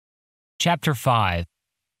Chapter 5.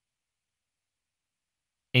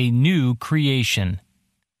 A New Creation.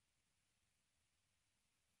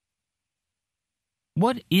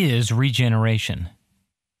 What is regeneration?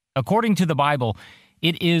 According to the Bible,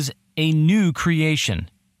 it is a new creation.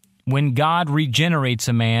 When God regenerates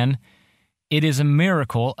a man, it is a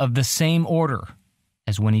miracle of the same order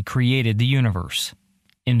as when He created the universe.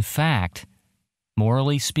 In fact,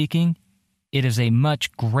 morally speaking, it is a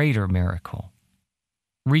much greater miracle.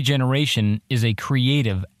 Regeneration is a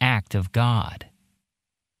creative act of God.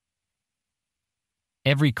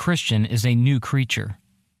 Every Christian is a new creature.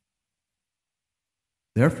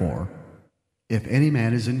 Therefore, if any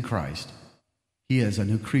man is in Christ, he is a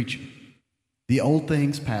new creature. The old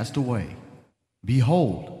things passed away.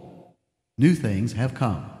 Behold, new things have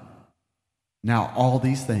come. Now all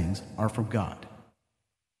these things are from God.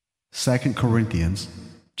 2 Corinthians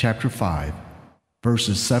chapter 5,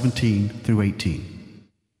 verses 17 through 18.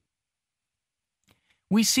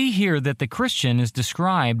 We see here that the Christian is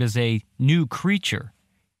described as a new creature.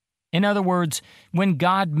 In other words, when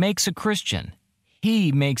God makes a Christian,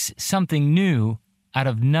 He makes something new out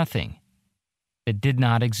of nothing that did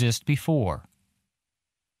not exist before.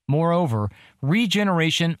 Moreover,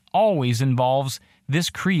 regeneration always involves this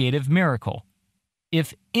creative miracle.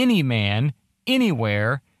 If any man,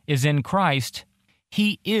 anywhere, is in Christ,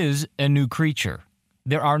 he is a new creature.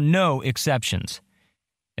 There are no exceptions.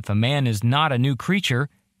 If a man is not a new creature,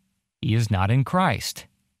 he is not in Christ.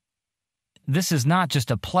 This is not just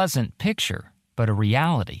a pleasant picture, but a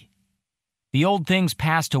reality. The old things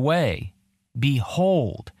passed away.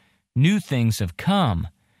 Behold, new things have come.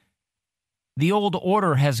 The old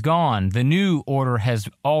order has gone. The new order has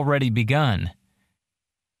already begun.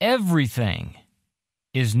 Everything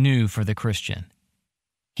is new for the Christian.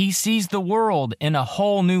 He sees the world in a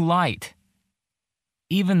whole new light.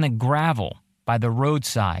 Even the gravel by the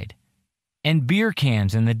roadside and beer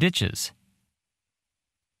cans in the ditches.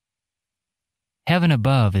 Heaven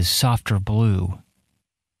above is softer blue.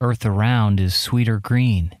 Earth around is sweeter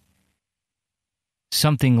green.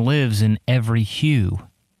 Something lives in every hue.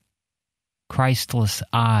 Christless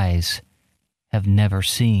eyes have never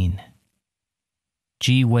seen.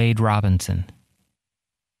 G. Wade Robinson.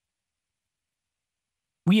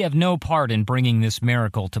 We have no part in bringing this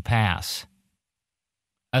miracle to pass.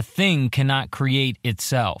 A thing cannot create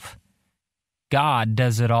itself. God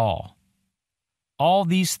does it all. All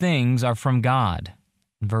these things are from God.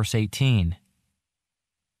 Verse 18.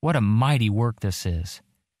 What a mighty work this is.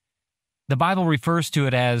 The Bible refers to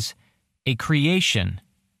it as a creation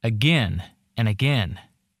again and again.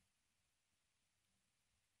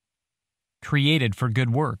 Created for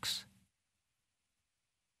good works.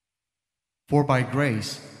 For by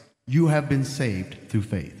grace you have been saved through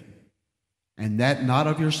faith, and that not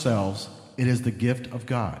of yourselves, it is the gift of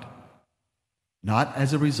God, not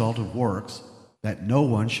as a result of works, that no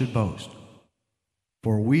one should boast.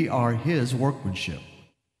 For we are His workmanship,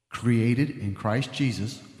 created in Christ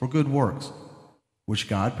Jesus for good works, which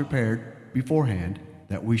God prepared beforehand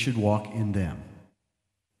that we should walk in them.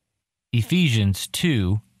 Ephesians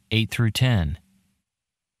 2, 8 through 10.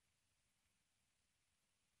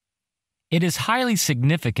 It is highly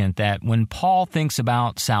significant that when Paul thinks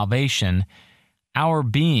about salvation, our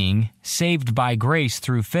being saved by grace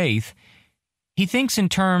through faith, he thinks in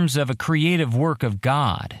terms of a creative work of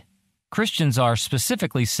God. Christians are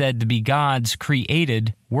specifically said to be God's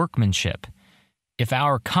created workmanship. If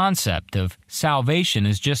our concept of salvation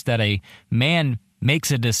is just that a man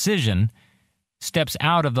makes a decision, steps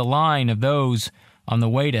out of the line of those on the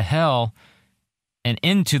way to hell and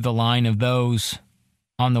into the line of those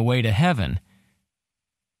on the way to heaven,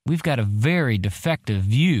 we've got a very defective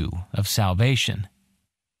view of salvation.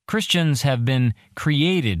 Christians have been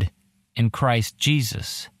created in Christ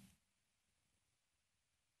Jesus.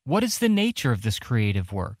 What is the nature of this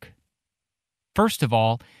creative work? First of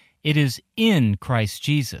all, it is in Christ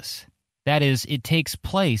Jesus. That is, it takes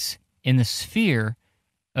place in the sphere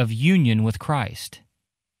of union with Christ.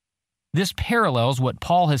 This parallels what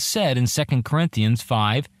Paul has said in 2 Corinthians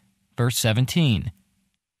 5, verse 17.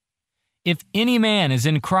 If any man is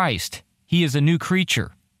in Christ, he is a new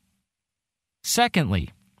creature.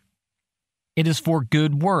 Secondly, it is for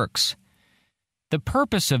good works. The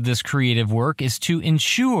purpose of this creative work is to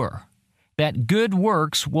ensure that good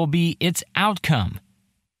works will be its outcome.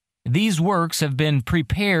 These works have been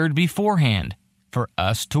prepared beforehand for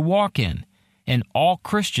us to walk in, and all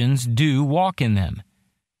Christians do walk in them,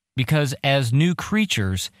 because as new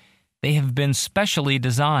creatures, they have been specially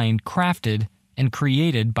designed, crafted, and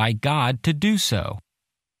created by God to do so.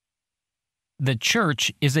 The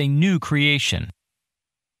church is a new creation.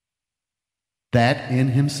 That in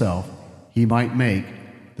himself he might make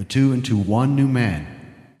the two into one new man,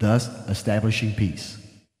 thus establishing peace.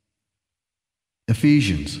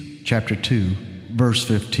 Ephesians chapter 2, verse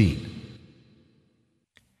 15.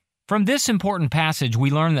 From this important passage, we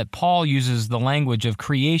learn that Paul uses the language of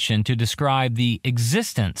creation to describe the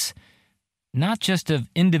existence, not just of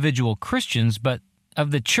individual Christians, but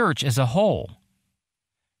of the church as a whole.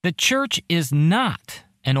 The church is not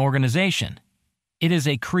an organization. It is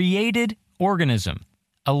a created organism,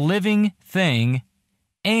 a living thing,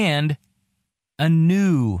 and a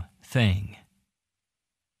new thing.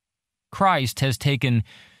 Christ has taken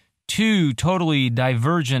two totally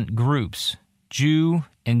divergent groups, Jew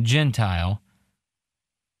and Gentile,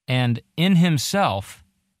 and in himself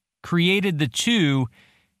created the two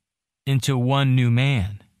into one new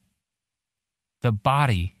man, the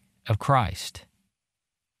body of Christ.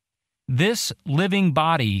 This living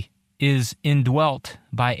body is indwelt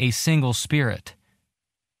by a single Spirit,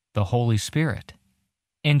 the Holy Spirit,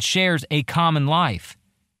 and shares a common life,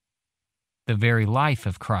 the very life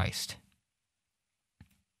of Christ.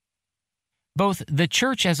 Both the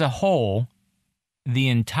church as a whole, the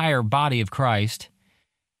entire body of Christ,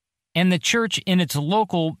 and the church in its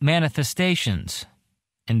local manifestations,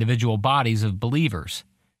 individual bodies of believers,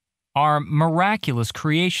 are miraculous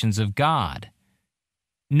creations of God.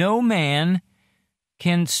 No man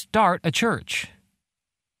can start a church.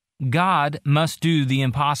 God must do the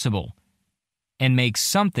impossible and make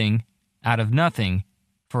something out of nothing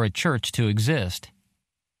for a church to exist.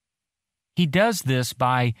 He does this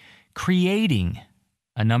by creating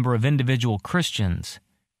a number of individual Christians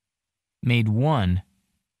made one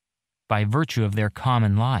by virtue of their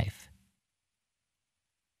common life.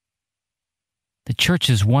 The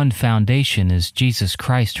church's one foundation is Jesus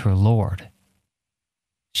Christ, her Lord.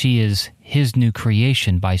 She is His new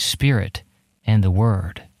creation by Spirit and the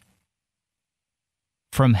Word.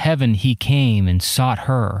 From heaven He came and sought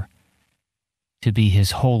her to be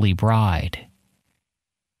His holy bride.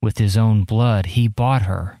 With His own blood He bought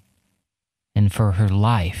her, and for her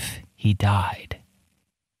life He died.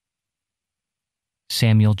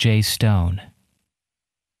 Samuel J. Stone.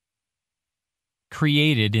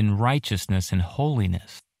 Created in righteousness and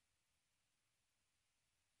holiness.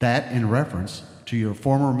 That in reference to your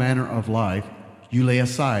former manner of life, you lay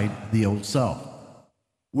aside the old self,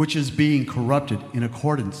 which is being corrupted in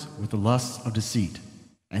accordance with the lusts of deceit,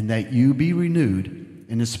 and that you be renewed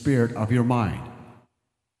in the spirit of your mind,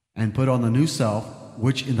 and put on the new self,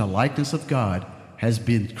 which in the likeness of God has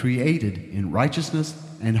been created in righteousness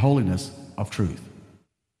and holiness of truth.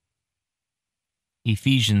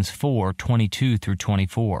 Ephesians 4:22 through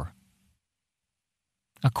 24.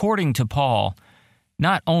 According to Paul,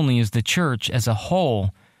 not only is the church as a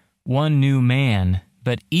whole one new man,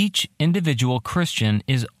 but each individual Christian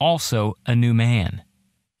is also a new man.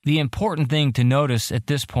 The important thing to notice at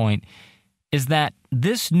this point is that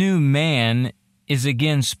this new man is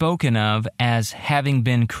again spoken of as having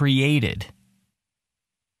been created.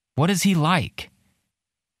 What is he like?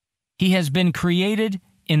 He has been created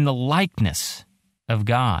in the likeness of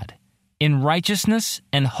God, in righteousness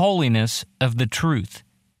and holiness of the truth.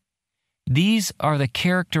 These are the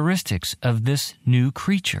characteristics of this new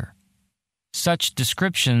creature. Such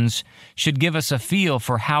descriptions should give us a feel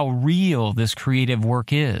for how real this creative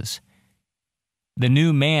work is. The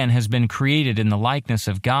new man has been created in the likeness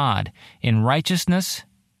of God, in righteousness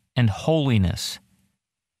and holiness.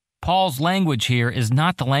 Paul's language here is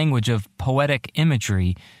not the language of poetic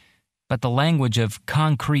imagery, but the language of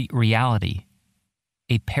concrete reality.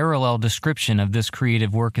 A parallel description of this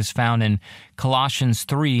creative work is found in Colossians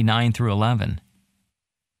 3:9 through 11.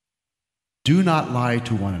 Do not lie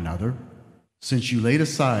to one another, since you laid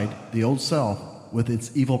aside the old self with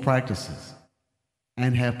its evil practices,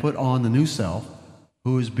 and have put on the new self,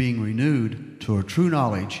 who is being renewed to a true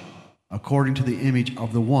knowledge according to the image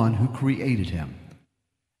of the one who created him.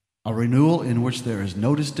 A renewal in which there is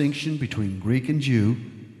no distinction between Greek and Jew,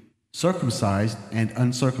 circumcised and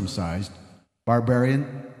uncircumcised,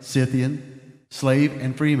 barbarian, Scythian, slave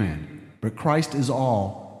and free man, but Christ is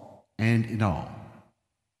all and in all.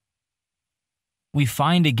 We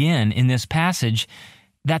find again in this passage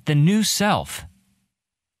that the new self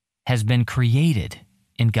has been created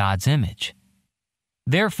in God's image.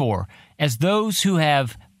 Therefore, as those who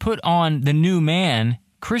have put on the new man,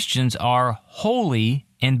 Christians are holy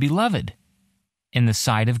and beloved in the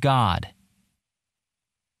sight of God.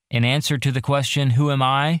 In answer to the question, "Who am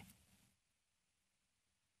I?"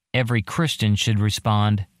 every Christian should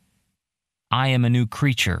respond, "I am a new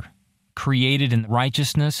creature, created in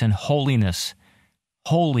righteousness and holiness,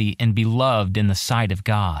 holy and beloved in the sight of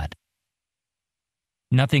God."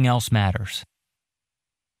 Nothing else matters.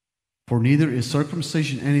 For neither is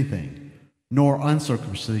circumcision anything, nor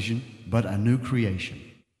uncircumcision, but a new creation.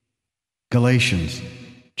 Galatians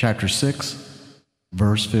chapter 6,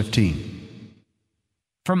 verse 15.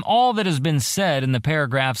 From all that has been said in the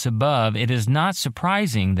paragraphs above, it is not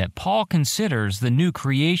surprising that Paul considers the new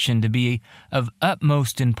creation to be of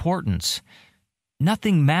utmost importance.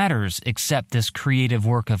 Nothing matters except this creative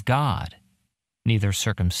work of God. Neither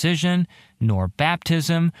circumcision, nor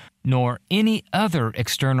baptism, nor any other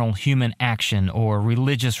external human action or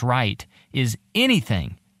religious rite is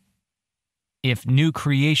anything if new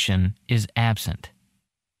creation is absent.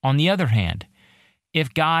 On the other hand,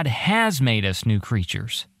 if God has made us new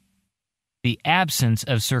creatures, the absence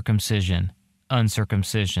of circumcision,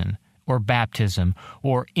 uncircumcision, or baptism,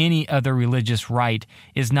 or any other religious rite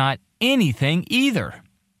is not anything either.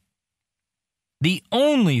 The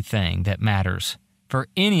only thing that matters for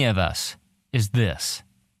any of us is this: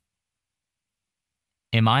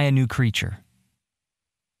 am I a new creature?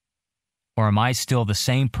 Or am I still the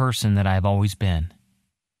same person that I've always been?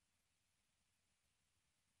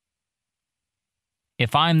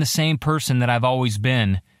 If I'm the same person that I've always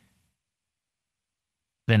been,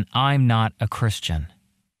 then I'm not a Christian.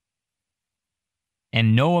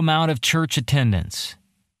 And no amount of church attendance,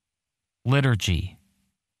 liturgy,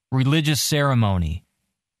 religious ceremony,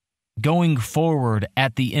 going forward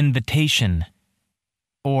at the invitation,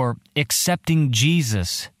 or accepting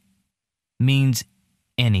Jesus means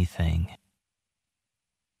anything.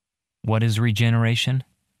 What is regeneration?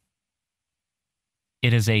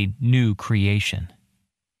 It is a new creation.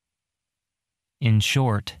 In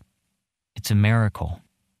short, it's a miracle,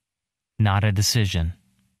 not a decision,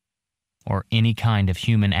 or any kind of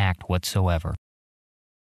human act whatsoever.